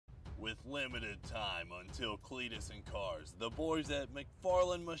With limited time until Cleetus and Cars, the boys at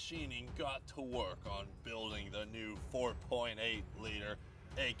McFarland Machining got to work on building the new 4.8 liter,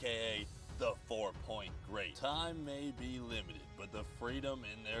 aka the 4-point grate. Time may be limited, but the freedom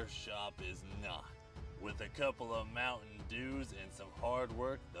in their shop is not. With a couple of Mountain Dews and some hard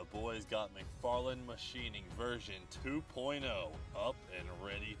work, the boys got McFarland Machining version 2.0 up and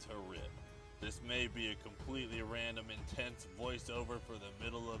ready to rip. This may be a completely random, intense voiceover for the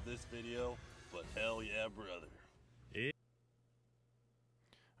middle of this video, but hell yeah, brother.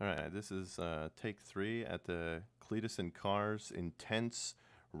 Alright, this is take 3 at the Cleetus and Cars intense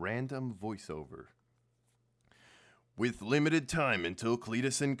random voiceover. With limited time until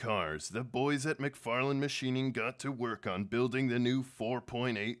Cleetus and Cars, the boys at McFarland Machining got to work on building the new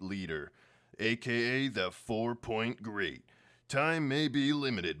 4.8 liter, aka the 4-point grate. Time may be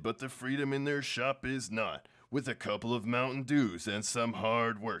limited, but the freedom in their shop is not. With a couple of Mountain Dews and some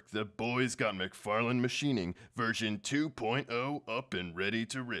hard work, the boys got McFarland Machining version 2.0 up and ready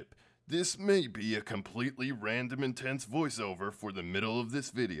to rip. This may be a completely random intense voiceover for the middle of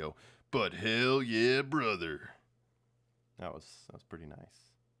this video, but hell yeah, brother. That was pretty nice.